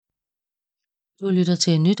Du lytter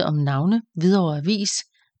til Nyt Om Navne, Hvidovre Avis,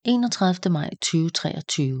 31. maj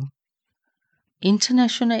 2023.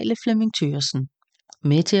 Internationale Flemming Thøgersen.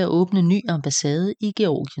 Med til at åbne ny ambassade i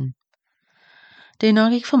Georgien. Det er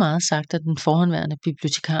nok ikke for meget sagt, at den forhåndværende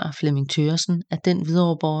bibliotekar Flemming Thøgersen er den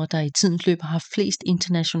Hvidovreborger, der i tidens løb har haft flest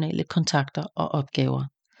internationale kontakter og opgaver.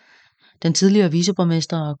 Den tidligere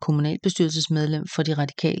viceborgmester og kommunalbestyrelsesmedlem for De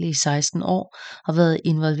Radikale i 16 år har været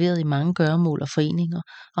involveret i mange gøremål og foreninger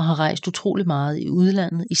og har rejst utrolig meget i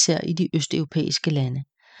udlandet, især i de østeuropæiske lande.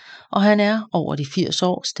 Og han er over de 80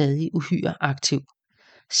 år stadig uhyre aktiv.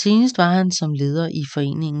 Senest var han som leder i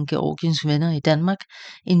foreningen Georgiens Venner i Danmark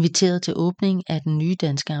inviteret til åbning af den nye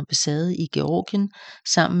danske ambassade i Georgien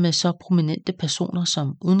sammen med så prominente personer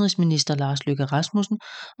som udenrigsminister Lars Løkke Rasmussen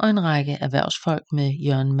og en række erhvervsfolk med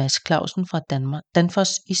Jørgen Mads Clausen fra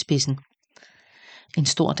Danfoss i spidsen. En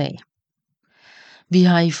stor dag. Vi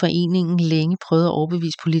har i foreningen længe prøvet at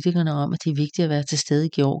overbevise politikerne om, at det er vigtigt at være til stede i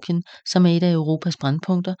Georgien, som er et af Europas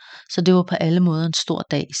brændpunkter, så det var på alle måder en stor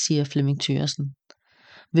dag, siger Flemming Thøgersen.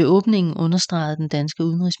 Ved åbningen understregede den danske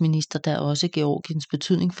udenrigsminister der også Georgiens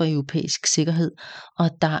betydning for europæisk sikkerhed, og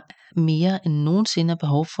at der mere end nogensinde er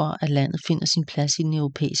behov for, at landet finder sin plads i den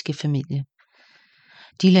europæiske familie.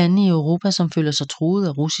 De lande i Europa, som føler sig truet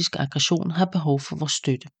af russisk aggression, har behov for vores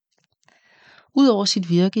støtte. Udover sit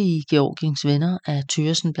virke i Georgiens Venner er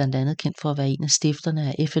Thøgersen blandt andet kendt for at være en af stifterne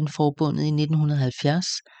af FN-forbundet i 1970.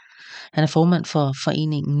 Han er formand for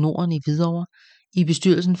foreningen Norden i Hvidovre, i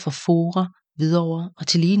bestyrelsen for Fora Hvidovre og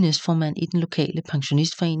tillige næstformand i den lokale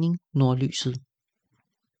pensionistforening Nordlyset.